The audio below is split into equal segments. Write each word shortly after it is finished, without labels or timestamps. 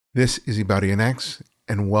This is Ibarian X,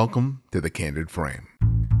 and welcome to The Candid Frame.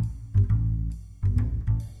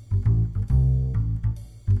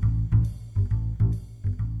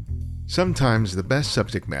 Sometimes the best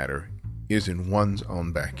subject matter is in one's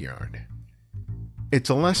own backyard. It's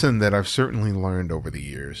a lesson that I've certainly learned over the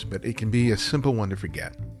years, but it can be a simple one to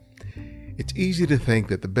forget. It's easy to think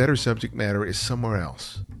that the better subject matter is somewhere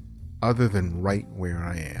else, other than right where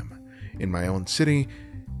I am, in my own city,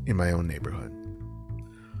 in my own neighborhood.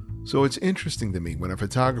 So it's interesting to me when a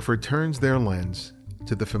photographer turns their lens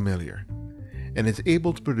to the familiar and is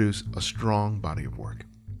able to produce a strong body of work.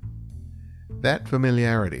 That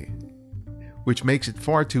familiarity, which makes it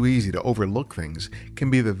far too easy to overlook things,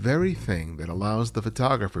 can be the very thing that allows the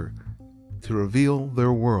photographer to reveal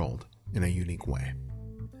their world in a unique way.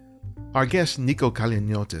 Our guest Niko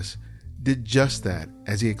Kallianiotis did just that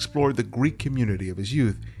as he explored the Greek community of his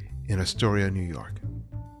youth in Astoria, New York.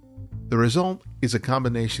 The result is a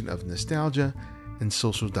combination of nostalgia and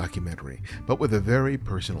social documentary, but with a very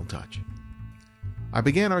personal touch. I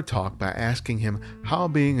began our talk by asking him how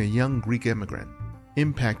being a young Greek immigrant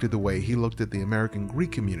impacted the way he looked at the American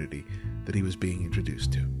Greek community that he was being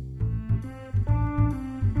introduced to.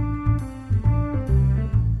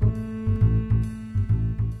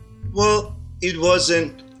 Well, it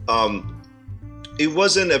wasn't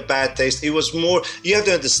a bad taste. It was more, you have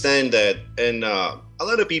to understand that, and a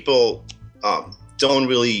lot of people don't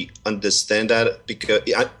really understand that, because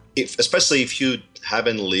especially if you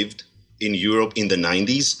haven't lived in Europe in the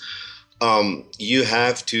 90s, you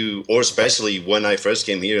have to, or especially when I first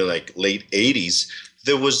came here, like late 80s,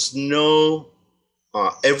 there was no,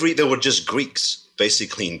 there were just Greeks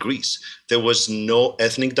basically in Greece. There was no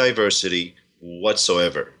ethnic diversity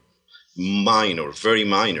whatsoever. Minor, very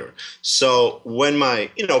minor. So when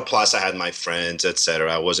plus I had my friends,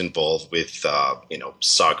 etc. I was involved with,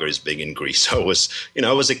 soccer is big in Greece. I was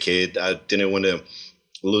a kid. I didn't want to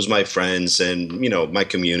lose my friends and, my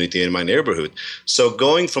community and my neighborhood. So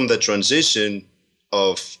going from the transition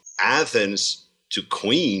of Athens to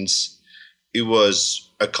Queens, it was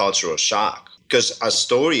a cultural shock. Because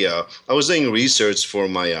Astoria, I was doing research for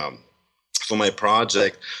my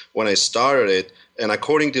project when I started it. And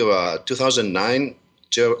according to a 2009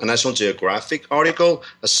 National Geographic article,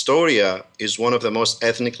 Astoria is one of the most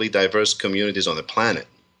ethnically diverse communities on the planet.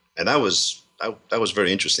 And that was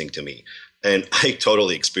very interesting to me. And I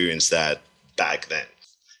totally experienced that back then.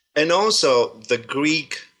 And also the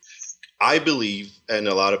Greek, I believe, and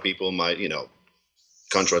a lot of people might,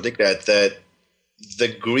 contradict that the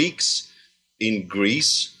Greeks in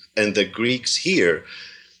Greece and the Greeks here,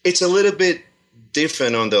 it's a little bit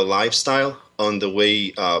different on the lifestyle, on the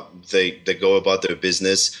way they go about their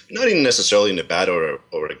business, not even necessarily in a bad or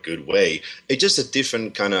a good way. It's just a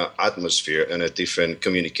different kind of atmosphere and a different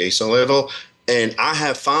communication level. And I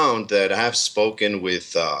have found that I have spoken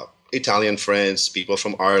with Italian friends, people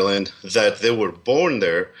from Ireland, that they were born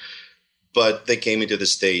there, but they came into the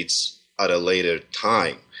States at a later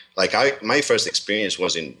time. Like my first experience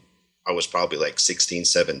was I was probably like 16,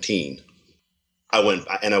 17. I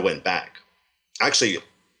went back. Actually,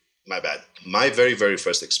 my bad. My very, very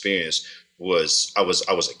first experience was I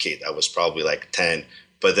was a kid. I was probably like 10.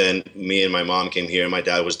 But then me and my mom came here, and my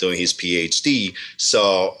dad was doing his PhD.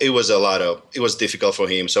 So it was difficult for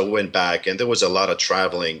him. So we went back, and there was a lot of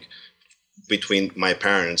traveling between my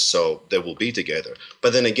parents, so they will be together.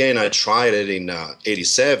 But then again, I tried it in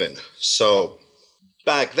 87. So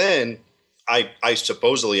back then, I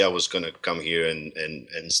supposedly I was going to come here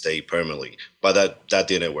and stay permanently, but that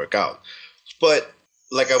didn't work out. But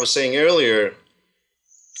like I was saying earlier,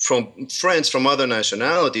 from friends from other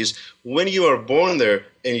nationalities, when you are born there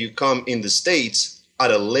and you come in the States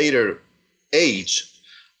at a later age,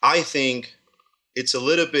 I think it's a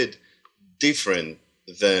little bit different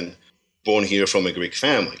than born here from a Greek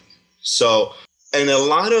family. So, and a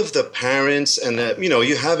lot of the parents and,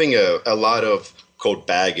 you're having a lot of quote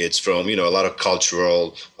baggage from, a lot of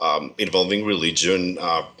cultural involving religion,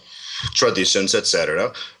 traditions,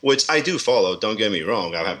 etc., which I do follow. Don't get me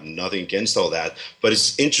wrong. I have nothing against all that. But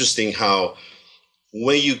it's interesting how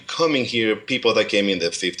when you come in here, people that came in the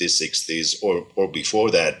 50s, 60s, or before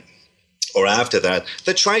that, or after that,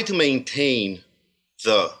 they try to maintain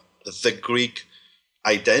the Greek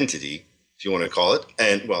identity, if you want to call it.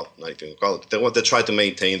 And, well, not if you want to call it. They try to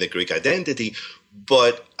maintain the Greek identity,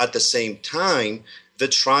 but at the same time, they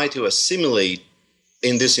try to assimilate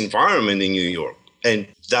in this environment in New York. And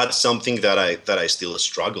that's something that I still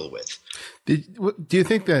struggle with. Do you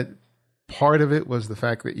think that part of it was the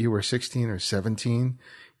fact that you were 16 or 17,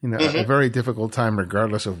 a very difficult time,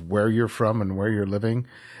 regardless of where you're from and where you're living,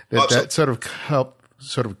 that sort of helped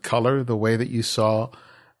sort of color the way that you saw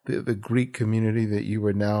the Greek community that you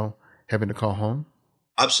were now having to call home?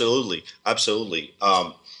 Absolutely.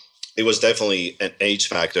 It was definitely an age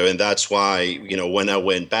factor. And that's why, when I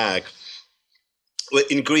went back,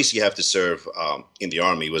 in Greece, you have to serve in the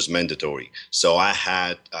army. It was mandatory. So I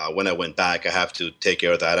had, when I went back, I have to take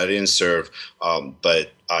care of that. I didn't serve,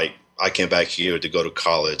 but I came back here to go to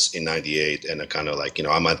college in '98, and I kind of like,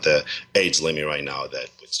 I'm at the age limit right now that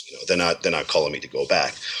they're not calling me to go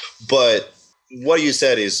back. But what you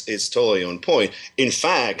said is totally on point. In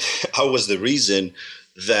fact, I was the reason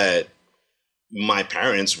that my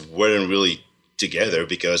parents weren't really together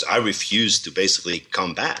because I refused to basically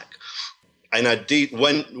come back. And I did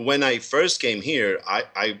when I first came here,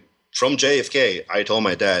 I from JFK, I told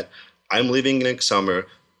my dad, I'm leaving next summer.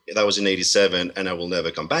 That was in '87, and I will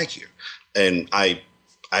never come back here. And I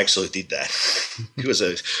actually did that. It was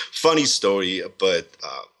a funny story, but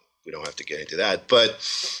we don't have to get into that. But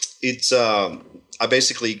it's I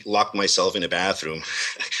basically locked myself in a bathroom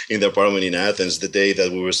in the apartment in Athens the day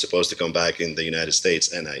that we were supposed to come back in the United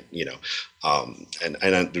States, and I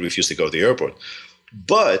refused to go to the airport.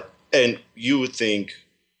 And you would think,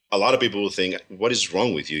 a lot of people would think, what is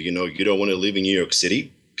wrong with you? You don't want to live in New York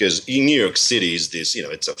City? Because in New York City is this,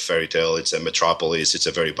 it's a fairy tale, it's a metropolis, it's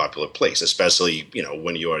a very popular place, especially,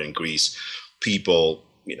 when you are in Greece, people,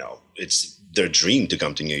 it's their dream to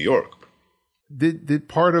come to New York. Did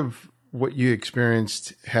part of what you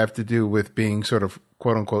experienced have to do with being sort of,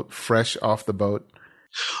 quote unquote, fresh off the boat?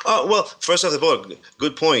 Well, fresh off the boat,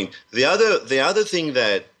 good point. The other thing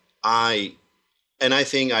that I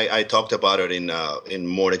think I talked about it in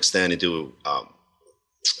more extent into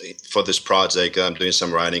for this project. I'm doing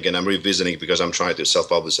some writing and I'm revisiting because I'm trying to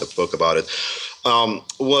self-publish a book about it.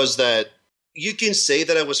 Was that you can say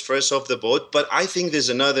that I was fresh off the boat, but I think there's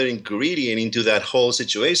another ingredient into that whole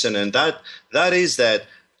situation, and that is that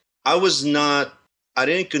I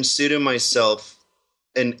didn't consider myself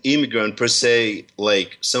an immigrant per se,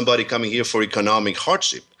 like somebody coming here for economic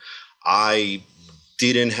hardship. I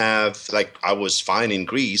didn't have, I was fine in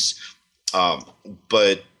Greece,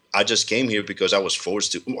 but I just came here because I was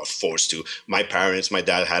forced to. My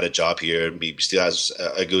dad had a job here. He still has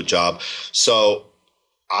a good job. So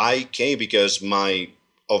I came because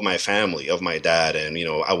of my family, of my dad. And,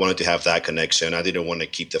 I wanted to have that connection. I didn't want to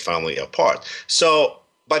keep the family apart. So,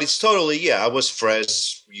 but it's totally, I was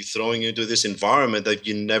fresh. You throwing into this environment that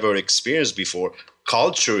you never experienced before.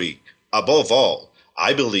 Culturally, above all,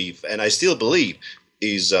 I believe, and I still believe,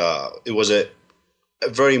 it was a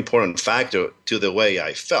very important factor to the way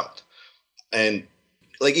I felt. And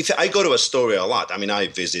if I go to Astoria a lot, I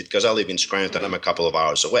visit because I live in Scranton, I'm a couple of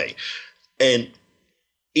hours away. And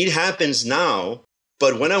it happens now,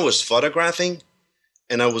 but when I was photographing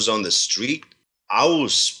and I was on the street, I would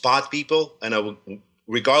spot people and I would,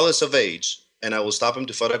 regardless of age, and I will stop them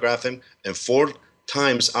to photograph them. And 4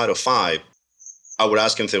 times out of 5, I would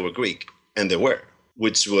ask them if they were Greek, and they were,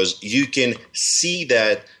 which was, you can see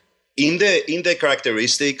that in the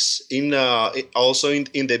characteristics, also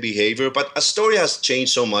in the behavior. But Astoria has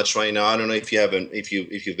changed so much right now. I don't know if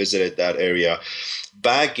you visited that area.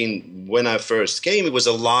 Back when I first came, it was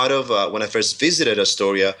a lot of when I first visited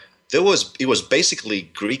Astoria, it was basically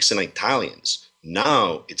Greeks and Italians.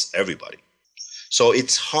 Now it's everybody. So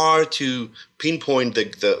it's hard to pinpoint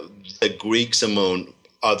the Greeks among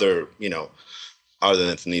other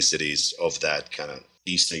ethnicities of that kind of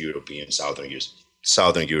Eastern European, Southern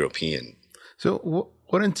European. So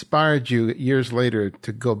what inspired you years later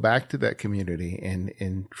to go back to that community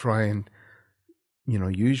and try and,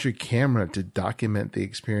 use your camera to document the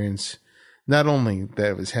experience, not only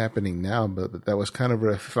that was happening now, but that was kind of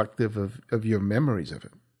reflective of your memories of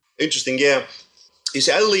it? Interesting. Yeah. You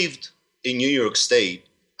see, I lived in New York State.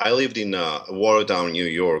 I lived in Watertown, New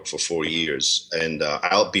York for 4 years. And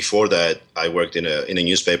before that, I worked in a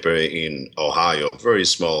newspaper in Ohio, a very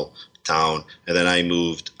small town. And then I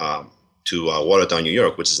moved to Watertown, New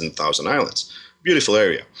York, which is in Thousand Islands. Beautiful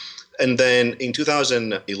area. And then in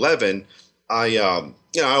 2011, I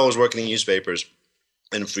was working in newspapers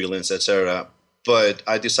and freelance, etc. But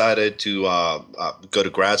I decided to go to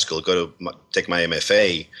grad school, take my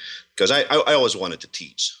MFA, because I always wanted to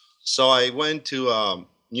teach. So I went to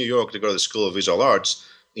New York to go to the School of Visual Arts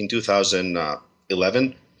in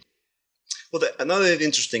 2011. Well, another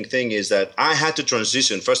interesting thing is that I had to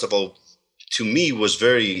transition. First of all, to me, was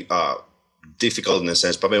very difficult in a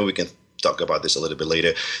sense, but maybe we can talk about this a little bit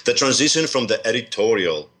later. The transition from the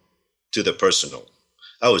editorial to the personal.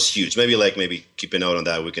 That was huge. Maybe keep a note on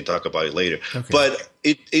that. We can talk about it later. Okay. But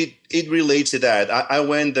it relates to that. I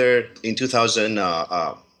went there in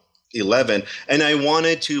 2011, and I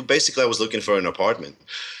wanted to. Basically, I was looking for an apartment,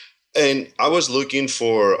 And I was looking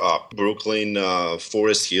for Brooklyn,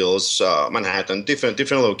 Forest Hills, Manhattan, different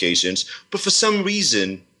locations. But for some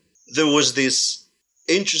reason, there was this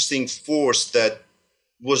interesting force that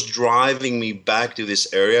was driving me back to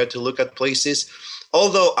this area to look at places.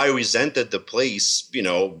 Although I resented the place,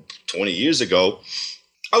 20 years ago,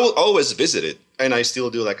 I will always visit it. And I still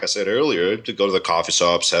do, like I said earlier, to go to the coffee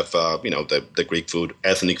shops, have, the Greek food,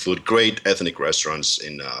 ethnic food, great ethnic restaurants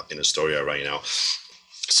in Astoria right now.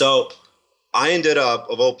 So I ended up,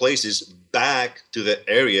 of all places, back to the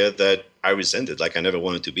area that I resented, like I never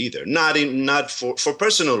wanted to be there. Not for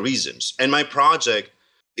personal reasons. And my project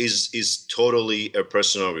is totally a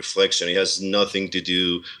personal reflection. It has nothing to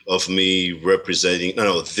do of me representing.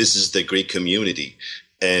 No, this is the Greek community,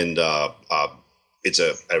 and it's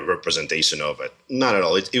a representation of it. Not at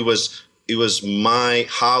all. It was my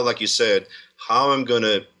how, like you said, how I'm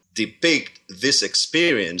gonna depict this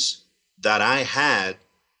experience that I had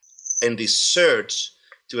and the search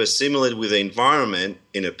to assimilate with the environment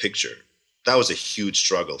in a picture. That was a huge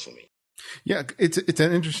struggle for me. Yeah, it's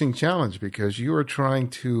an interesting challenge because you are trying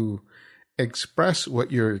to express what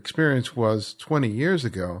your experience was 20 years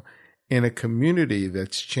ago in a community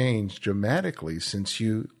that's changed dramatically since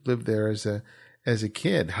you lived there as a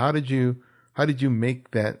kid. How did you make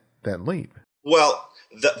that leap? Well,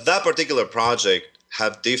 that particular project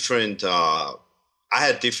had different. I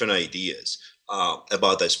had different ideas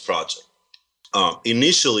about this project.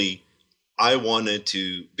 Initially, I wanted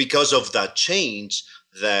to, because of that change,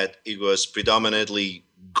 that it was predominantly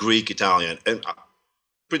Greek Italian and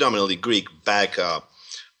predominantly Greek back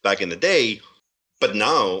in the day, but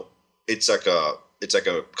now it's like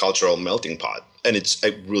a cultural melting pot, and it's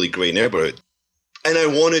a really great neighborhood. And I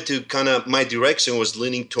wanted to my direction was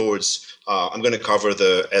leaning towards I'm going to cover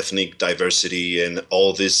the ethnic diversity and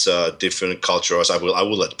all these different cultures. I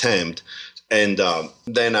will attempt. And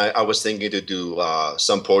then I was thinking to do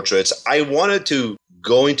some portraits. I wanted to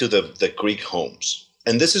go into the Greek homes.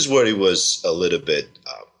 And this is where it was a little bit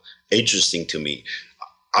interesting to me.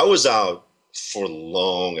 I was out for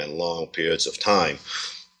long and long periods of time.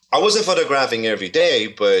 I wasn't photographing every day,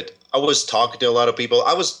 but I was talking to a lot of people.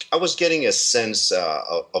 I was getting a sense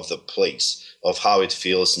of the place, of how it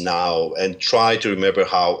feels now, and try to remember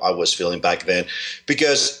how I was feeling back then.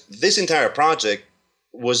 Because this entire project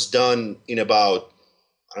was done in about,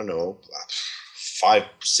 I don't know,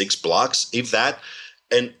 5-6 blocks, if that.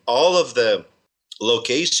 And all of the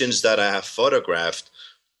locations that I have photographed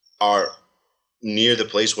are near the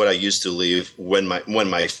place where I used to live when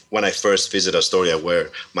I first visited Astoria, where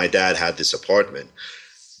my dad had this apartment.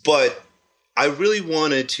 But I really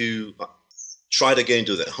wanted to try to get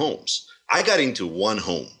into the homes. I got into one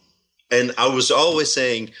home, and I was always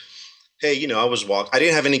saying, hey, I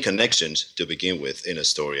didn't have any connections to begin with in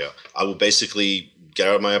Astoria. I would basically get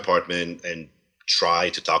out of my apartment and try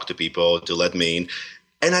to talk to people to let me in.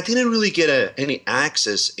 And I didn't really get any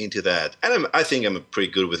access into that. And I think I'm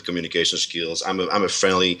pretty good with communication skills. I'm a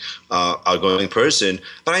friendly, outgoing person.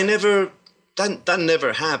 But that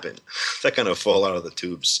never happened. That kind of fall out of the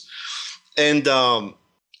tubes. And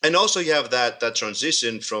also you have that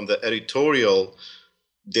transition from the editorial,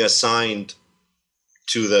 the assigned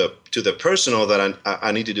to the personal, that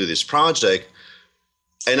I need to do this project.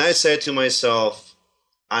 And I said to myself,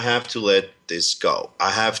 I have to let this go.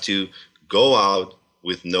 I have to go out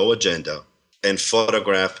with no agenda and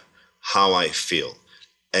photograph how I feel.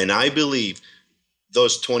 And I believe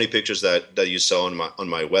those 20 pictures that you saw on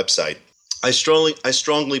my website, I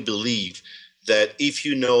strongly believe that if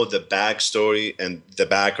you know the backstory and the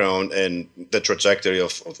background and the trajectory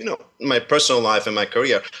of my personal life and my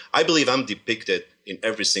career, I believe I'm depicted in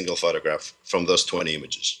every single photograph from those 20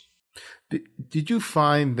 images. Did you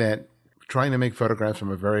find that trying to make photographs from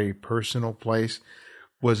a very personal place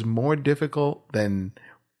was more difficult than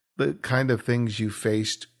the kind of things you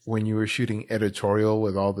faced when you were shooting editorial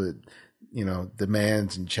with all the,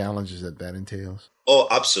 demands and challenges that entails? Oh,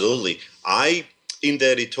 absolutely. In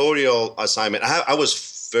the editorial assignment, I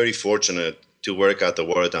was very fortunate to work at the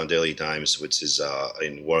Watertown Daily Times, which is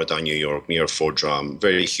in Watertown, New York, near Fort Drum,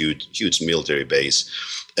 very huge military base.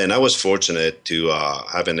 And I was fortunate to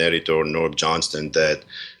have an editor, Norb Johnston, that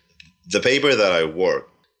the paper that I worked,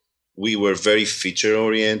 we were very feature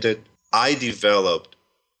oriented. I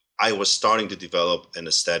was starting to develop an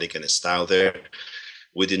aesthetic and a style there.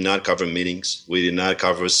 We did not cover meetings. We did not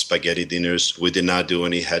cover spaghetti dinners. We did not do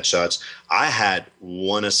any headshots. I had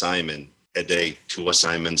one assignment a day, 2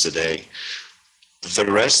 assignments a day. The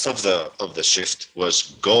rest of the shift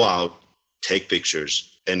was go out, take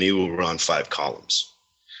pictures, and it will run 5 columns.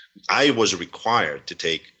 I was required to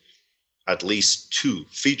take at least 2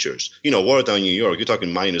 features. Watertown, New York, you're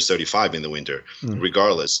talking minus 35 in the winter,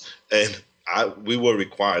 regardless. And we were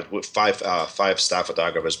required with five staff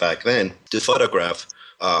photographers back then to photograph,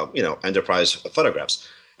 enterprise photographs.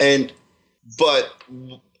 But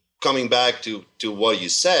coming back to what you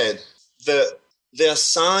said, the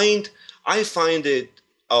assigned, I find it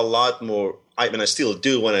a lot more, I still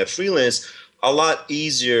do when I freelance, a lot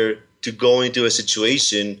easier to go into a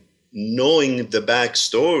situation knowing the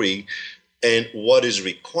backstory and what is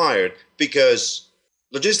required, because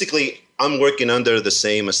logistically, I'm working under the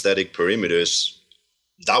same aesthetic perimeters.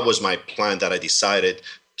 That was my plan that I decided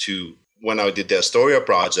to when I did the Astoria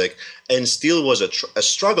project, and still was a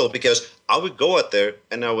struggle, because I would go out there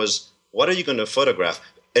and what are you going to photograph?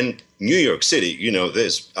 And New York City,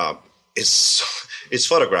 this, it's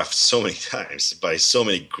photographed so many times by so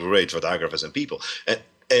many great photographers and people.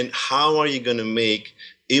 And how are you going to make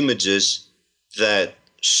images that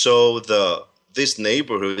show this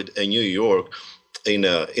neighborhood in New York in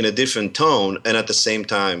a different tone, and at the same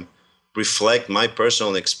time reflect my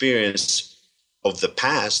personal experience of the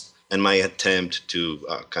past and my attempt to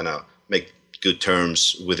kind of make good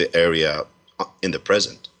terms with the area in the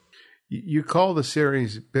present. You call the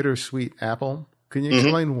series Bittersweet Apple. Can you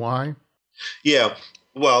explain why? Yeah,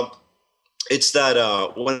 well, it's that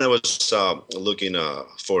when I was looking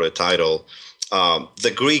for a title,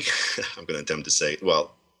 the Greek, I'm going to attempt to say,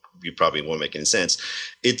 well, you probably won't make any sense.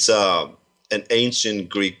 It's an ancient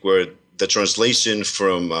Greek word. The translation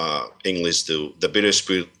from English to the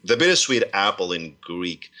bittersweet apple in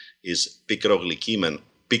Greek is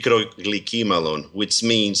pikroglykimalon, which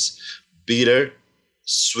means bitter,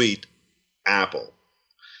 sweet apple.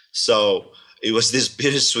 So it was this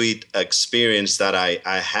bittersweet experience that I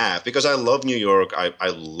have, because I love New York. I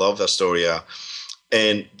love Astoria.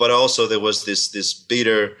 But also there was this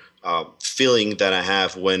bitter feeling that I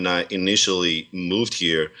have when I initially moved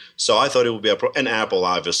here. So I thought it would be an apple,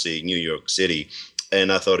 obviously, New York City.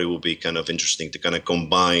 And I thought it would be kind of interesting to kind of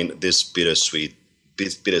combine this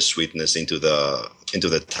bittersweetness into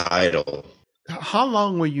the title. How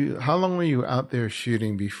long were you out there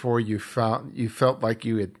shooting before you felt like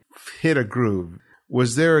you had hit a groove?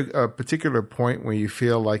 Was there a particular point where you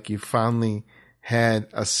feel like you finally had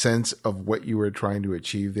a sense of what you were trying to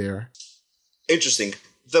achieve there? Interesting.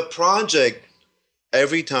 The project,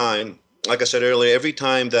 every time, like I said earlier, every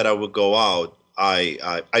time that I would go out,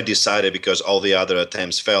 I decided, because all the other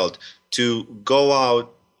attempts failed, to go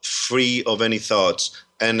out free of any thoughts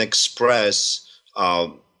and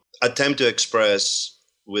attempt to express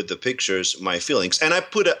with the pictures my feelings. And I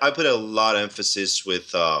put a lot of emphasis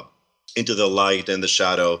into the light and the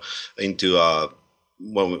shadow, into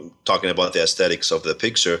when we're talking about the aesthetics of the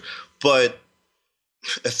picture. But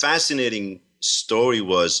a fascinating story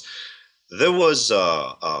was, there was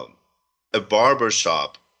a barber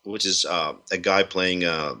shop, which is a guy playing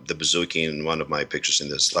the bouzouki in one of my pictures in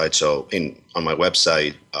the slideshow on my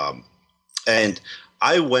website. And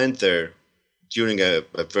I went there during a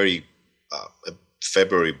very a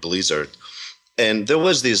February blizzard, and there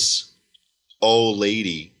was this old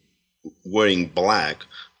lady wearing black.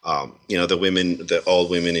 The old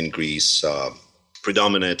women in Greece,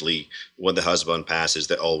 predominantly when the husband passes,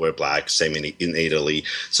 they all wear black. Same in Italy.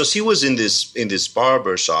 So she was in this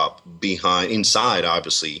barber shop inside,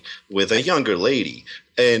 obviously, with a younger lady.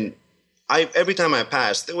 And every time I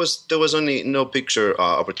passed, there was only no picture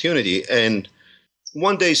opportunity. And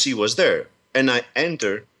one day she was there, and I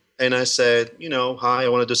entered. And I said, hi, I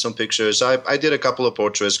want to do some pictures. I did a couple of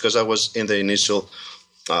portraits because I was in the initial,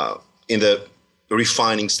 in the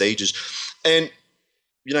refining stages. And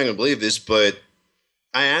you're not going to believe this, but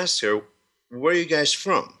I asked her, where are you guys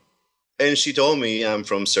from? And she told me, I'm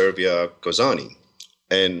from Serbia, Kozani.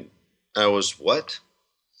 And I was, what?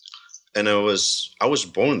 And I was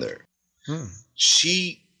born there.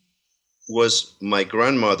 She was my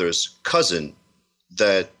grandmother's cousin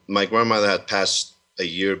that my grandmother had passed a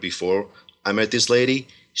year before I met this lady.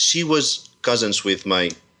 She was cousins with my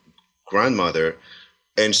grandmother,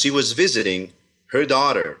 and she was visiting her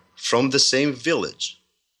daughter from the same village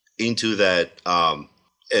into that.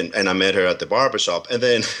 And I met her at the barbershop. And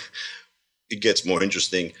then it gets more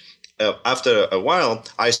interesting. After a while,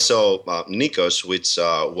 I saw Nikos, which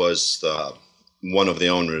was one of the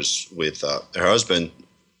owners with her husband.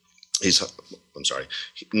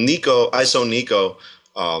 Niko. I saw Niko,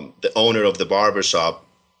 the owner of the barbershop,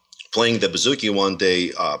 playing the bouzouki one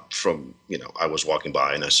day I was walking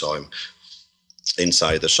by and I saw him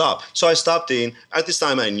inside the shop. So I stopped in. At this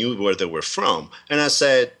time, I knew where they were from. And I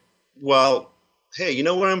said, well, hey, you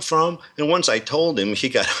know where I'm from? And once I told him, he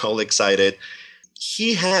got all excited.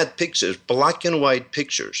 He had pictures, black and white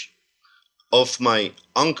pictures of my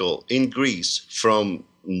uncle in Greece from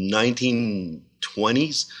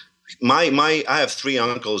 1920s. I have three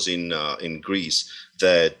uncles in Greece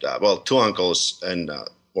that two uncles and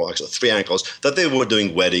actually three uncles that they were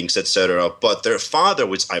doing weddings, etc. But their father,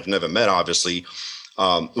 which I've never met, obviously,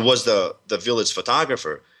 was the village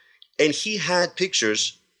photographer, and he had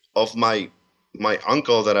pictures of my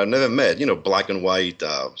uncle that I never met. You know, black and white,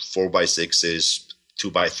 4x6s,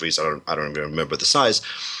 2x3s. I don't even remember the size.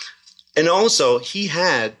 And also, he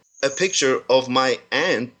had a picture of my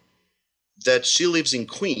aunt that she lives in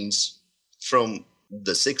Queens from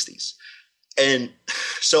the 60s. And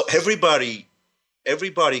so everybody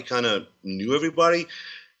kind of knew everybody.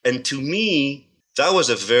 And to me, that was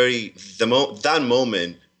that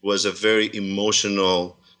moment was a very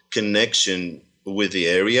emotional connection with the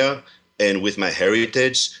area and with my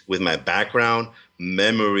heritage, with my background,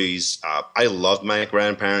 memories. I loved my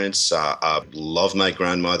grandparents. I loved my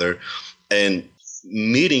grandmother. And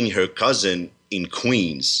meeting her cousin in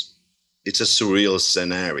Queens, it's a surreal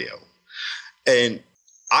scenario. And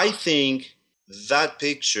I think that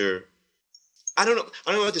picture, I don't know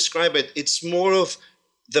how to describe it. It's more of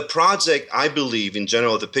the project. I believe in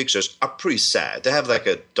general, the pictures are pretty sad. They have like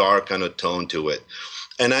a dark kind of tone to it.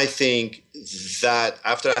 And I think that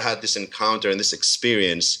after I had this encounter and this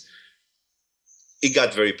experience, it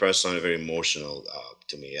got very personal and very emotional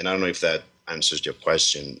to me. And I don't know if that answers your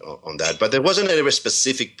question on that, but there wasn't a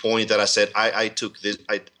specific point that I said I took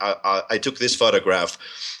this photograph,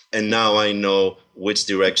 and now I know which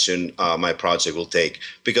direction my project will take,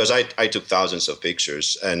 because I took thousands of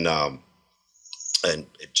pictures, and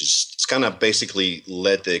it's kind of basically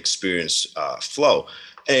let the experience flow.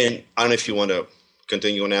 And I don't know if you want to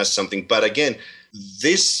continue and ask something, but again,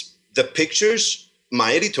 the pictures,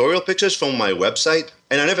 my editorial pictures from my website,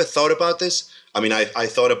 and I never thought about this. I mean, I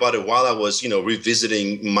thought about it while I was,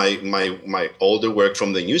 revisiting my older work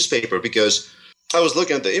from the newspaper, because I was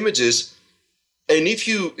looking at the images, and if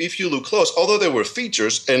you look close, although there were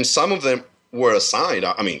features and some of them were assigned,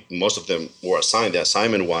 I mean, most of them were assigned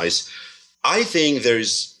assignment-wise, I think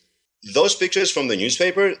there's those pictures from the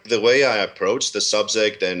newspaper, the way I approach the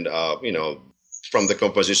subject and, from the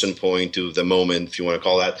composition point to the moment, if you want to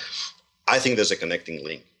call that, I think there's a connecting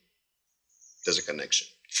link. There's a connection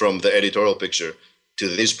from the editorial picture to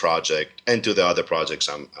this project and to the other projects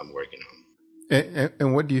I'm working on.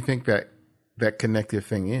 And what do you think that connective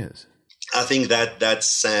thing is? I think that's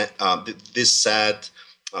sad. I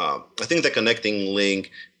think the connecting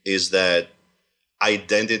link is that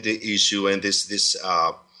identity issue and this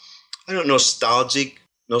nostalgia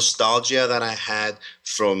that I had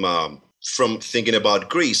from thinking about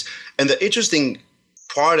Greece. And the interesting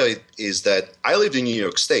part of it is that I lived in New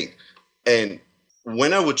York State, and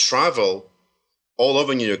when I would travel all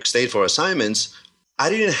over New York State for assignments,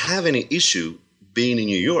 I didn't have any issue being in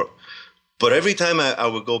New York. But every time I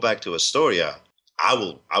would go back to Astoria, I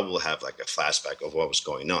will have like a flashback of what was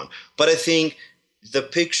going on. But I think the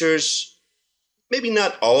pictures, maybe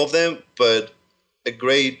not all of them, but a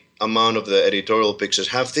great amount of the editorial pictures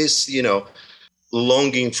have this,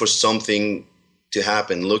 longing for something to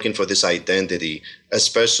happen, looking for this identity,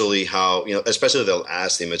 especially especially the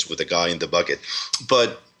last image with the guy in the bucket.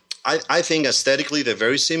 But I think aesthetically they're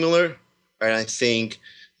very similar. And I think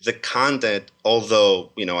the content,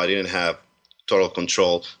 although, I didn't have total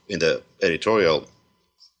control in the editorial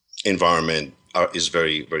environment, is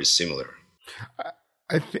very, very similar.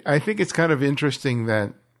 I think it's kind of interesting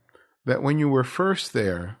that when you were first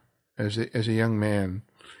there as a young man,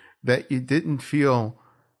 that you didn't feel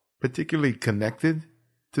particularly connected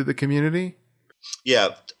to the community? Yeah,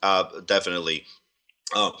 definitely.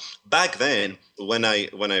 Back then, when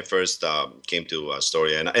I first came to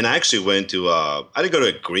Astoria, and I actually went to, I didn't go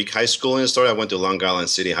to a Greek high school in Astoria. I went to Long Island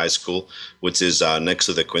City High School, which is next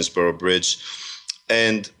to the Queensboro Bridge,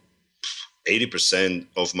 and 80%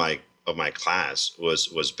 of my class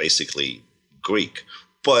was basically Greek.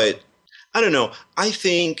 But I don't know. I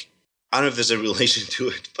don't know if there's a relation to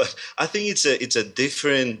it, but I think it's a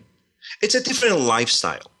different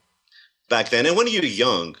lifestyle back then. And when you're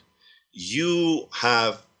young, you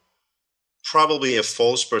have probably a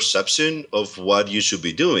false perception of what you should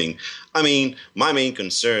be doing. I mean, my main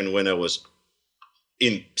concern when I was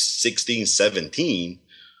in 16, 17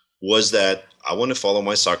 was that I want to follow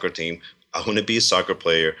my soccer team. I want to be a soccer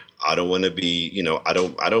player. I don't want to be, I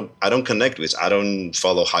don't connect with, I don't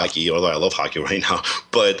follow hockey, although I love hockey right now,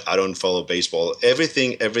 but I don't follow baseball,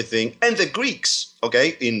 everything. And the Greeks,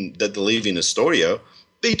 okay, that live in Astoria,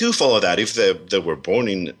 they do follow that. If they were born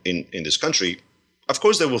in this country, of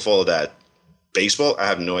course they will follow that. Baseball, I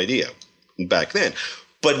have no idea back then.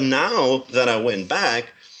 But now that I went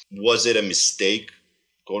back, Was it a mistake,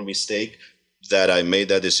 core mistake, that I made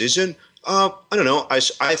that decision? I don't know.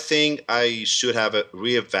 I think I should have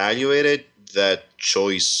reevaluated that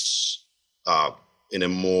choice in a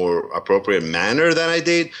more appropriate manner than I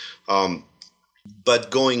did.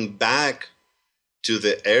 But going back to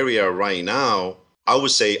the area right now, I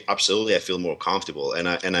would say absolutely I feel more comfortable, and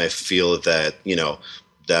I feel that,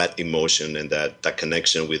 that emotion and that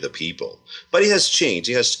connection with the people. But it has changed.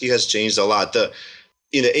 It has changed a lot.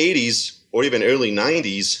 In the 80s or even early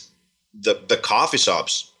 90s, the coffee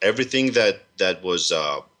shops, everything that was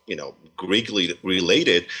Greekly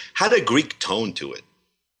related had a Greek tone to it.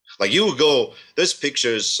 Like you would go, there's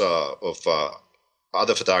pictures of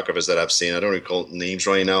other photographers that I've seen. I don't recall names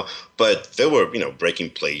right now, but they were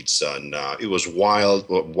breaking plates, and it was wild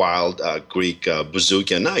Greek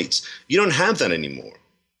bouzouki nights. You don't have that anymore.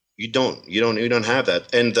 You don't have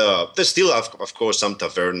that. And there's still, of course, some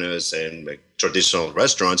tavernas and traditional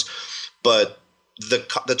restaurants, but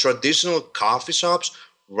the traditional coffee shops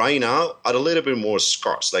right now are a little bit more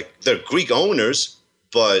scarce. Like they're Greek owners,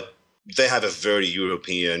 but they have a very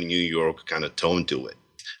European, New York kind of tone to it.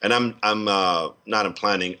 And I'm not in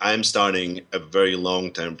planning. I'm starting a very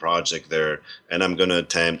long-term project there, and I'm going to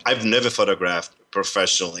attempt. I've never photographed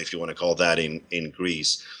professionally, if you want to call that, in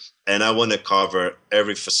Greece, and I want to cover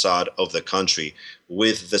every facade of the country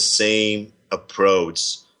with the same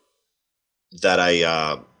approach that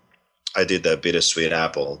I did that bittersweet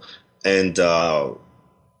apple, and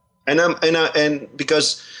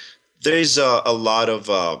because there is a lot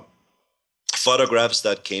of photographs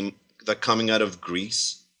that coming out of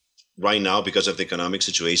Greece right now because of the economic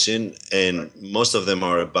situation, and most of them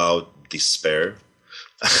are about despair.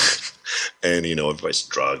 And everybody's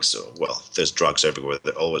drugs. So, well, there's drugs everywhere.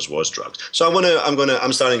 There always was drugs. So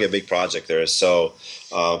I'm starting a big project there. So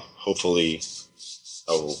hopefully,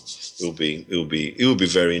 it will be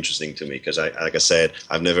very interesting to me, because like I said,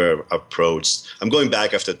 I've never approached. I'm going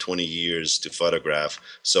back after 20 years to photograph.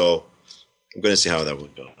 So I'm going to see how that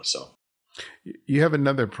would go. So you have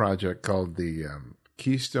another project called the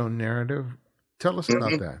Keystone Narrative. Tell us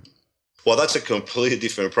about that. Well, that's a completely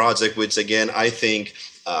different project, which again, I think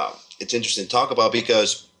it's interesting to talk about,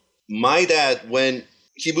 because my dad, when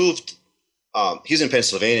he moved, he's in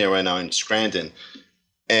Pennsylvania right now, in Scranton.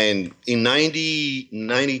 And in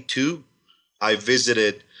 1992, I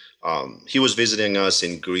visited, he was visiting us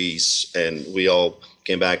in Greece, and we all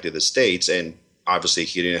came back to the States. And obviously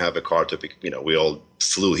he didn't have a car to pick, we all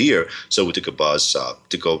flew here. So we took a bus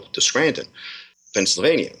to go to Scranton,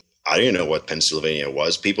 Pennsylvania. I didn't know what Pennsylvania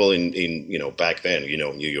was. People in back then,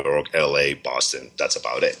 New York, LA, Boston, that's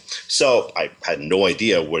about it. So I had no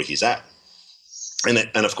idea where he's at. And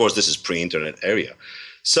of course, this is pre-internet area.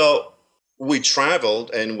 So we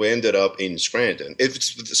traveled and we ended up in Scranton.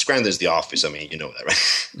 Scranton is the Office. I mean, you know that,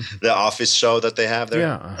 right? The Office show that they have there.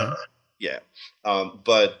 Yeah. Uh-huh. Yeah.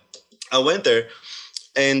 But I went there,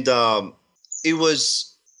 and it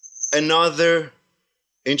was another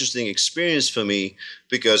interesting experience for me,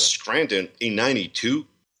 because Scranton in 92,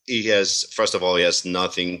 first of all, he has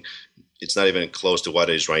nothing. It's not even close to what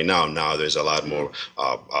it is right now. Now there's a lot more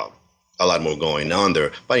going on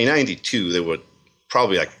there. But in 92, there were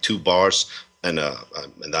probably like 2 bars, and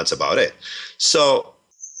that's about it. So,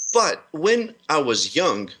 but when I was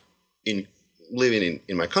young, living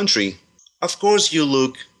in my country, of course you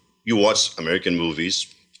watch American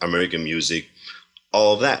movies, American music,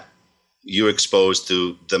 all of that. You're exposed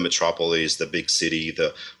to the metropolis, the big city,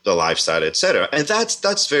 the lifestyle, etc. And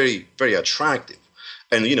that's very, very attractive.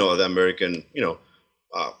 And, the American,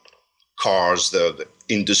 cars, the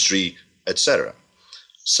industry, etc.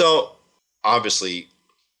 So obviously,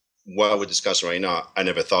 what we're discussing right now, I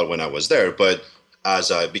never thought when I was there, but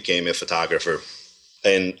as I became a photographer,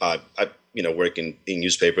 and I work in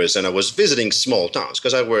newspapers, and I was visiting small towns,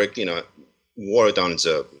 because I work, Watertown is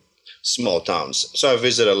a small towns. So I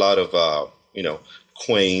visit a lot of,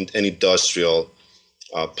 quaint and industrial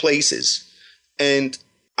places. And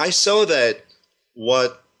I saw that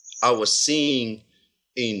what I was seeing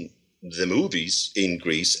in the movies in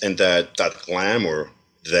Greece, and that glamour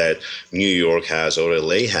that New York has or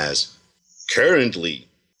LA has, currently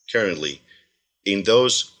in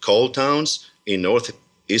those coal towns in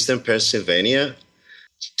northeastern Pennsylvania,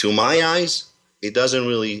 to my eyes, it doesn't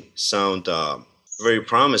really sound very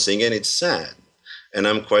promising, and it's sad. And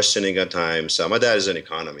I'm questioning at times. My dad is an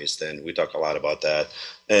economist, and we talk a lot about that,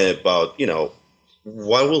 about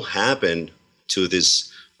what will happen to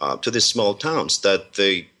these small towns that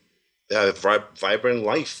they have vibrant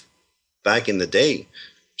life. Back in the day,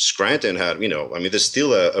 Scranton had, there's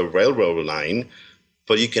still a railroad line,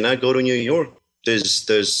 but you cannot go to New York.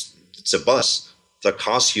 It's a bus that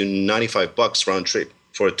costs you $95 round trip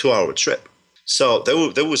for a 2-hour trip. So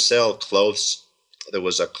they would sell clothes. There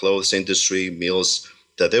was a clothes industry, meals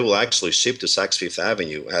that they will actually ship to Saks Fifth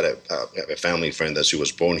Avenue. I had a family friend that she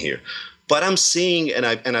was born here. But I'm seeing, and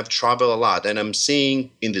I've traveled a lot, and I'm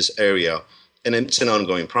seeing in this area, and it's an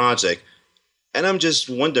ongoing project, and I'm just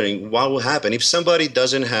wondering what will happen if somebody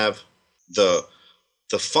doesn't have the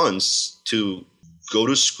funds to go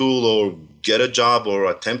to school or get a job or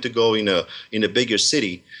attempt to go in a bigger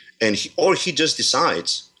city, and he just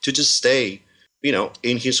decides to just stay,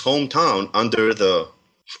 in his hometown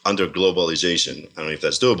under globalization. I don't know if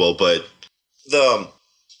that's doable, but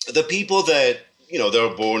the people that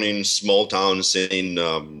they're born in small towns in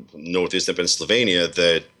northeastern Pennsylvania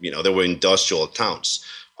that they were industrial towns.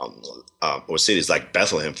 Or cities like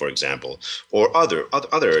Bethlehem, for example, or other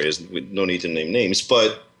areas. We don't need to name names,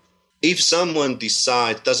 but if someone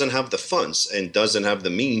doesn't have the funds and doesn't have the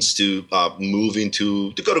means to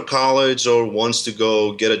to go to college or wants to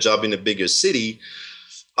go get a job in a bigger city,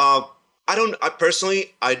 I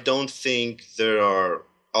don't think there are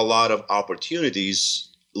a lot of opportunities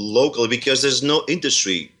locally because there's no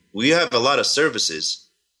industry. We have a lot of services,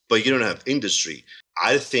 but you don't have industry.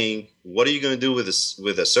 I think, what are you going to do with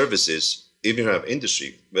the services if you have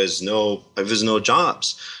industry? There's no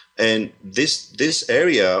jobs. And this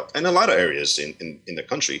area and a lot of areas in the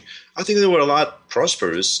country, I think they were a lot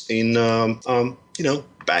prosperous in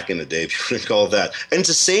back in the day, if you want to call it that. And it's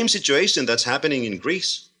the same situation that's happening in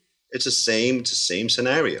Greece. It's the same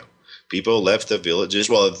scenario. People left the villages.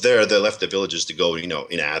 Well, they left the villages to go,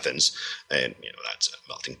 in Athens, and that's a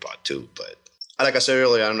melting pot too. But like I said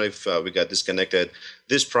earlier, I don't know if we got disconnected.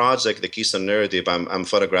 This project, the Keystone Narrative, I'm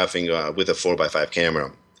photographing with a 4x5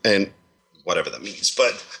 camera, and whatever that means.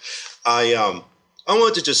 But I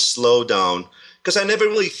wanted to just slow down because I never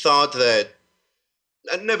really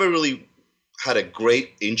had a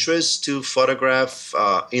great interest to photograph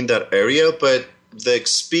in that area. But the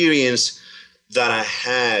experience that I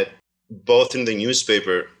had both in the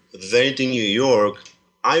newspaper, then in New York,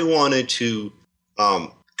 I wanted to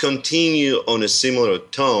continue on a similar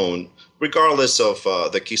tone, regardless of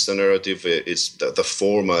the Keystone Narrative. It's the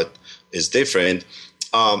format is different.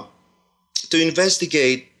 To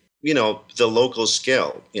investigate, the local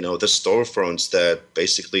scale, the storefronts that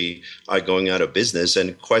basically are going out of business,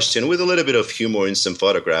 and question with a little bit of humor in some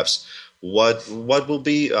photographs what will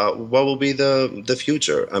be the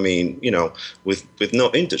future. I mean, with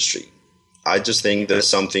no industry, I just think that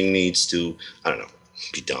something needs to, I don't know,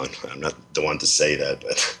 be done. I'm not the one to say that,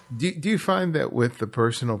 but do you find that with the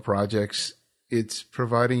personal projects, it's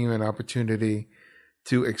providing you an opportunity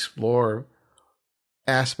to explore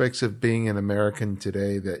aspects of being an American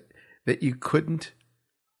today that you couldn't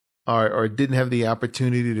or didn't have the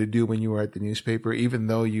opportunity to do when you were at the newspaper, even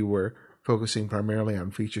though you were focusing primarily on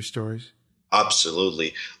feature stories?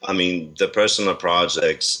 Absolutely. I mean, the personal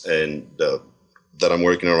projects and that I'm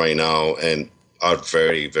working on right now and are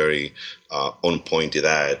very, very on point to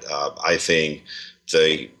that. I think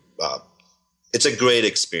it's a great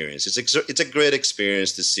experience. It's a great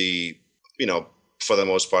experience to see, for the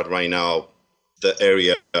most part right now, the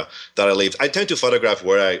area that I live. I tend to photograph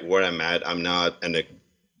where I'm at. I'm not an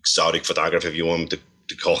exotic photographer, if you want me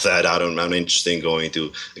to call that. I'm interested in going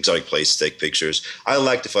to exotic places to take pictures. I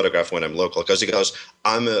like to photograph when I'm local because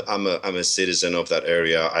I'm a citizen of that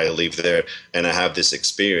area. I live there and I have these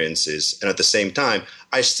experiences. And at the same time,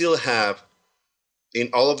 I still have in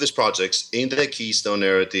all of these projects, in the Keystone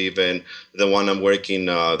Narrative and the one I'm working,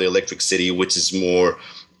 the Electric City, which is more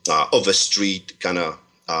of a street kind of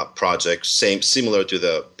project, similar to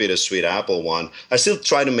the Bittersweet Apple one. I still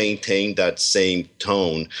try to maintain that same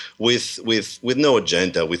tone with no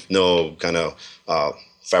agenda, with no kind of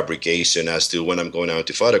fabrication as to when I'm going out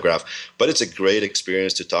to photograph. But it's a great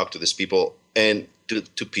experience to talk to these people and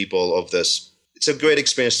to people of this. It's a great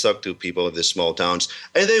experience to talk to people of these small towns,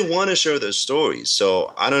 and they want to share their stories.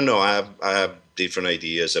 So I don't know. I have different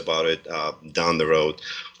ideas about it down the road,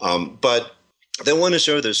 but they want to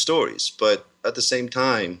share their stories. But at the same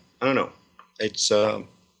time, I don't know. It's the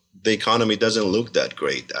economy doesn't look that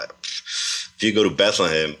great. If you go to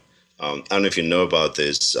Bethlehem, I don't know if you know about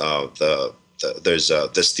this. There's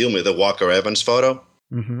the steel mill, the Walker Evans photo,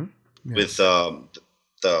 mm-hmm. Yeah. With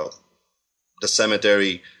the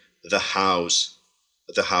cemetery, the houses,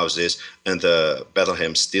 and the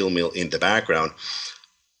Bethlehem steel mill in the background.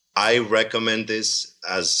 I recommend this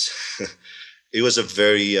as it was a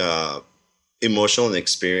very emotional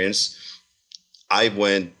experience. I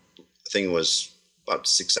went, I think it was about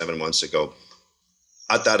 6-7 months ago.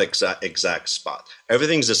 at that exact spot.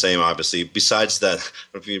 Everything's the same, obviously. Besides that,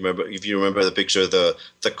 if you remember the picture, the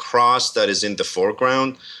cross that is in the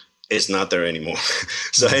foreground is not there anymore.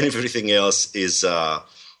 So everything else is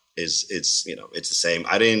it's the same.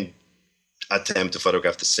 I didn't attempt to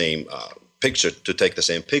photograph the same picture, to take the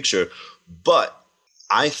same picture, but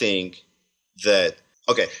I think that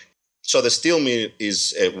so the steel mill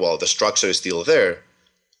is the structure is still there.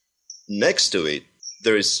 Next to it,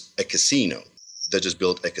 there is a casino. They just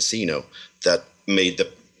built a casino that made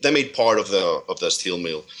part of the steel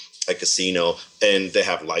mill a casino, and they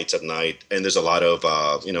have lights at night, and there's a lot of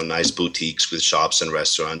nice boutiques with shops and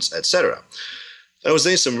restaurants, etc. I was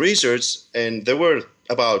doing some research, and there were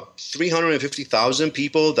about 350,000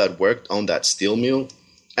 people that worked on that steel mill.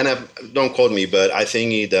 And don't quote me, but I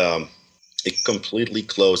think it completely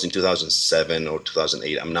closed in 2007 or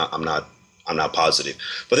 2008. I'm not positive,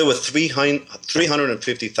 but there were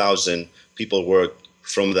 350,000 people worked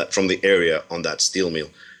from the area on that steel mill.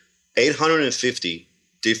 850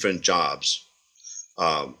 different jobs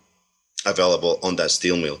available on that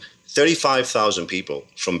steel mill. 35,000 people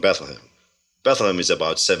from Bethlehem. Bethlehem is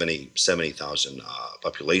about 70,000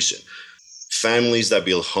 population. Families that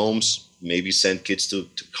build homes, maybe send kids to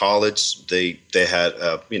college. They had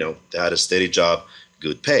a steady job,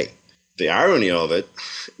 good pay. The irony of it,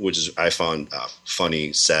 which is I found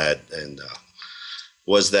funny, sad, and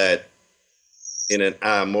was that in an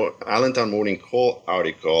Allentown Morning Call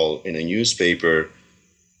article in a newspaper,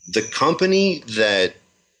 the company that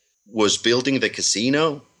was building the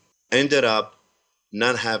casino ended up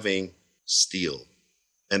not having steel,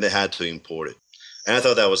 and they had to import it. And I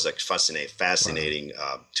thought that was like fascinating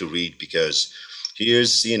to read, because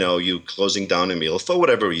here's you closing down a mill for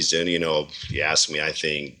whatever reason. You ask me, I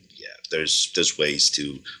think there's ways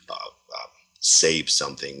to save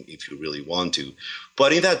something if you really want to.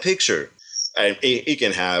 But in that picture, and it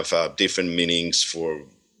can have different meanings for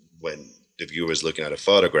when the viewer is looking at a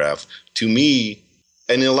photograph. To me,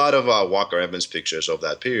 and in a lot of Walker Evans pictures of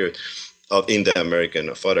that period, in the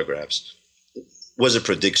American photographs, was a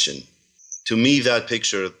prediction. To me, that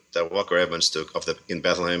picture that Walker Evans took in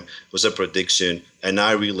Bethlehem was a prediction, and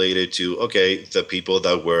I related to the people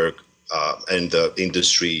that work and the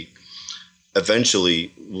industry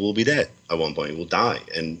eventually will be dead at one point, will die,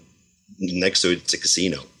 and next to it, it's a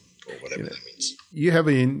casino or whatever that means. You have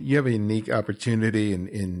a unique opportunity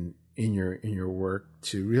in your work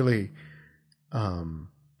to really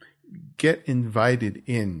get invited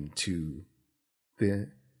into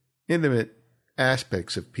the intimate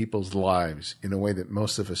aspects of people's lives in a way that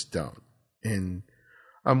most of us don't. And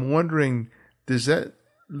I'm wondering, does that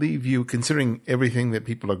leave you, considering everything that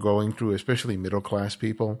people are going through, especially middle class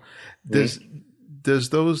people, do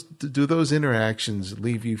those interactions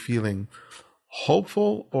leave you feeling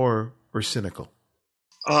hopeful or cynical?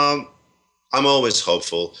 I'm always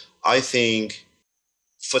hopeful. I think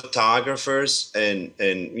photographers and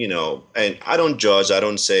I don't judge. I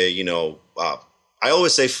don't say, I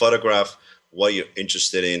always say photograph what you're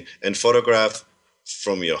interested in and photograph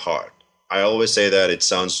from your heart. I always say that. It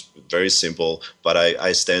sounds very simple, but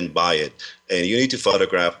I stand by it. And you need to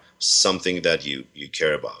photograph something that you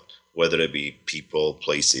care about, whether it be people,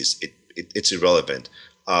 places. It's irrelevant.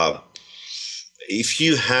 If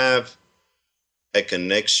you have a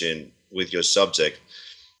connection with your subject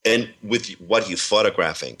and with what you're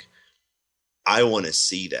photographing, I want to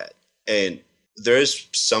see that. And there's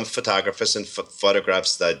some photographers and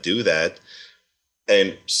photographs that do that,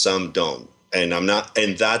 and some don't. And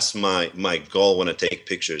and that's my goal when I take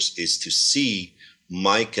pictures, is to see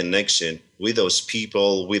my connection with those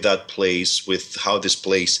people, with that place, with how this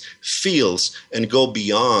place feels, and go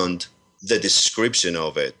beyond the description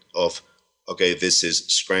of it, this is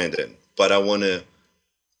Scranton. But I want to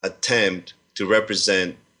attempt to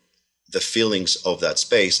represent the feelings of that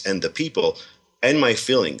space and the people and my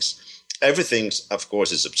feelings. Everything, of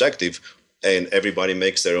course, is subjective, and everybody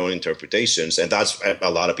makes their own interpretations. And that's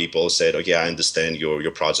a lot of people said, I understand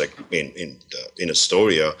your project in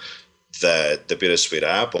Astoria, that the Bittersweet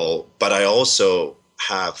Apple, but I also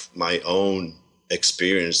have my own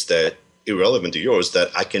experience that irrelevant to yours,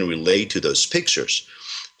 that I can relate to those pictures.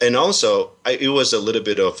 And also, it was a little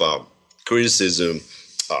bit of criticism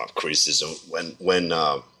when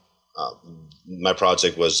my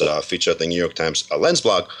project was featured at the New York Times Lens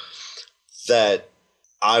blog, that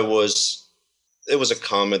there was a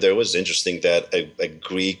comment there. It was interesting that a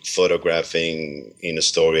Greek photographing in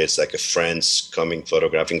Astoria, it's like a friend's coming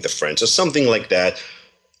photographing the friends or something like that.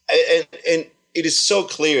 And it is so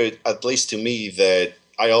clear, at least to me, that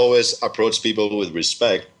I always approach people with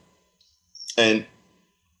respect, and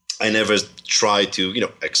I never try to,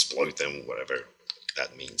 exploit them, whatever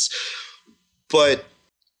that means. But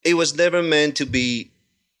it was never meant to be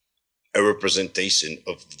a representation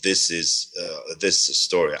of this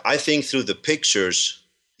story. I think through the pictures,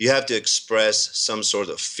 you have to express some sort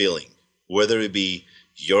of feeling, whether it be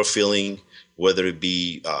your feeling, whether it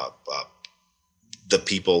be the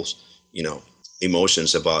people's,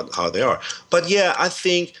 emotions about how they are. But yeah, I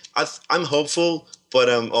think I'm hopeful, but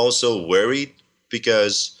I'm also worried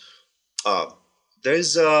because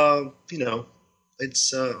there's what's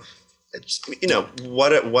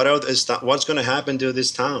going to happen to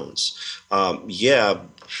these towns?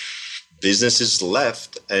 Businesses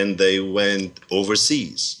left and they went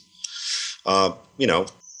overseas.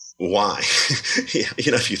 Why?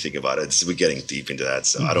 If you think about it, we're getting deep into that,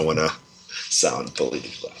 so I don't want to sound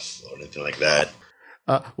political or anything like that.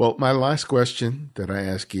 Well, my last question that I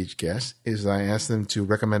ask each guest is I ask them to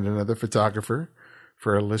recommend another photographer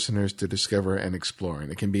for our listeners to discover and explore.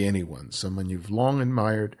 And it can be anyone, someone you've long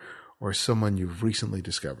admired or someone you've recently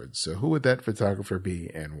discovered. So who would that photographer be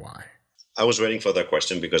and why? I was waiting for that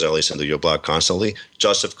question because I listen to your blog constantly.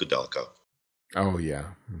 Joseph Kudelka. Oh, yeah.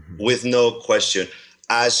 Mm-hmm. With no question.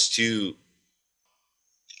 As to,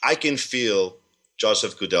 I can feel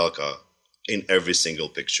Joseph Kudelka in every single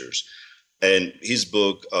pictures. And his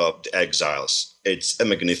book, The Exiles, it's a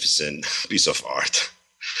magnificent piece of art.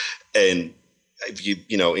 And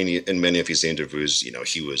in many of his interviews,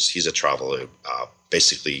 he's a traveler,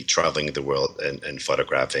 basically traveling the world and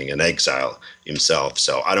photographing, an exile himself.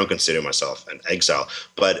 So I don't consider myself an exile,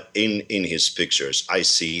 but in his pictures, I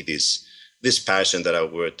see this passion that I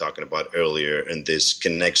were talking about earlier, and this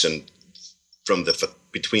connection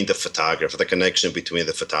between the photographer, the connection between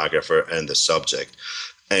the photographer and the subject.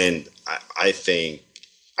 And I think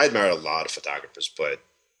I admire a lot of photographers, but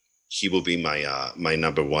he will be my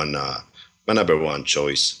number one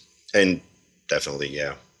choice. And definitely,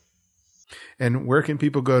 yeah. And where can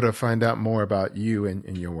people go to find out more about you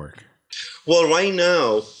and your work? Well, right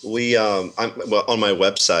now on my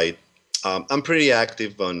website. I'm pretty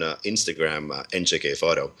active on Instagram, NJK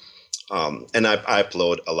Photo, and I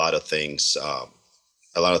upload a lot of things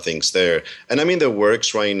there. And I'm in the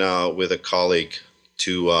works right now with a colleague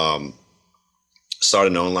to start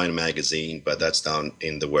an online magazine, but that's down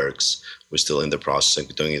in the works. We're still in the process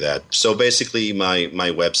of doing that. So basically, my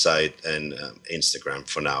website and Instagram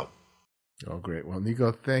for now. Oh, great. Well,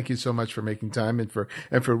 Niko, thank you so much for making time and for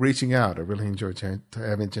reaching out. I really enjoyed having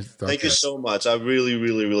a chance to talk. Thank you so much. I really,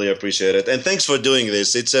 really, really appreciate it. And thanks for doing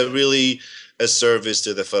this. It's a service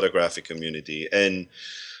to the photographic community. And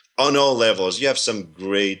on all levels, you have some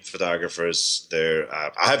great photographers there.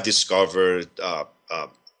 I have discovered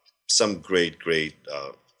some great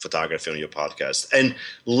photography on your podcast. And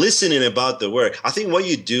listening about the work, I think what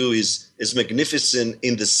you do is magnificent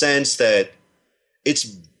in the sense that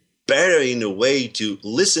it's better in a way to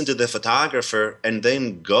listen to the photographer and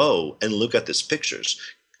then go and look at these pictures,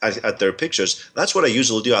 at their pictures. That's what I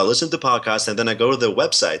usually do. I listen to podcasts and then I go to their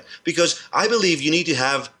website because I believe you need to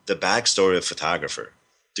have the backstory of photographer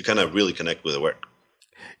to kind of really connect with the work.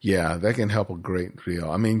 Yeah, that can help a great deal.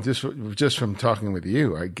 I mean, just from talking with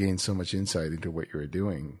you, I gained so much insight into what you're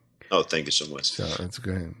doing. Oh, thank you so much. So that's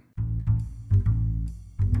good.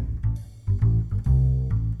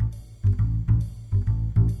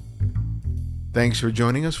 Thanks for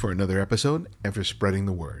joining us for another episode and for spreading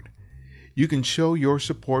the word. You can show your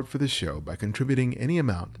support for the show by contributing any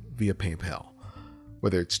amount via PayPal.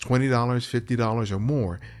 Whether it's $20, $50, or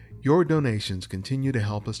more, your donations continue to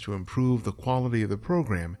help us to improve the quality of the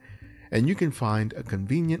program, and you can find a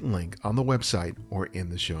convenient link on the website or in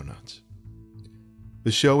the show notes.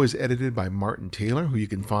 The show is edited by Martin Taylor, who you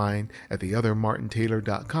can find at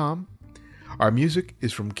theothermartintaylor.com. Our music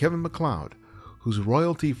is from Kevin MacLeod, whose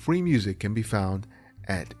royalty-free music can be found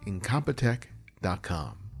at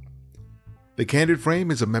incompetech.com. The Candid Frame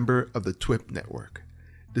is a member of the TWIP network.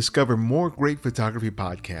 Discover more great photography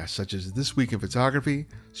podcasts such as This Week in Photography,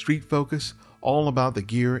 Street Focus, All About the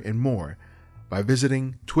Gear, and more by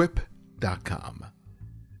visiting twip.com.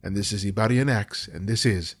 And this is Ibarian X, and this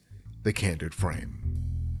is The Candid Frame.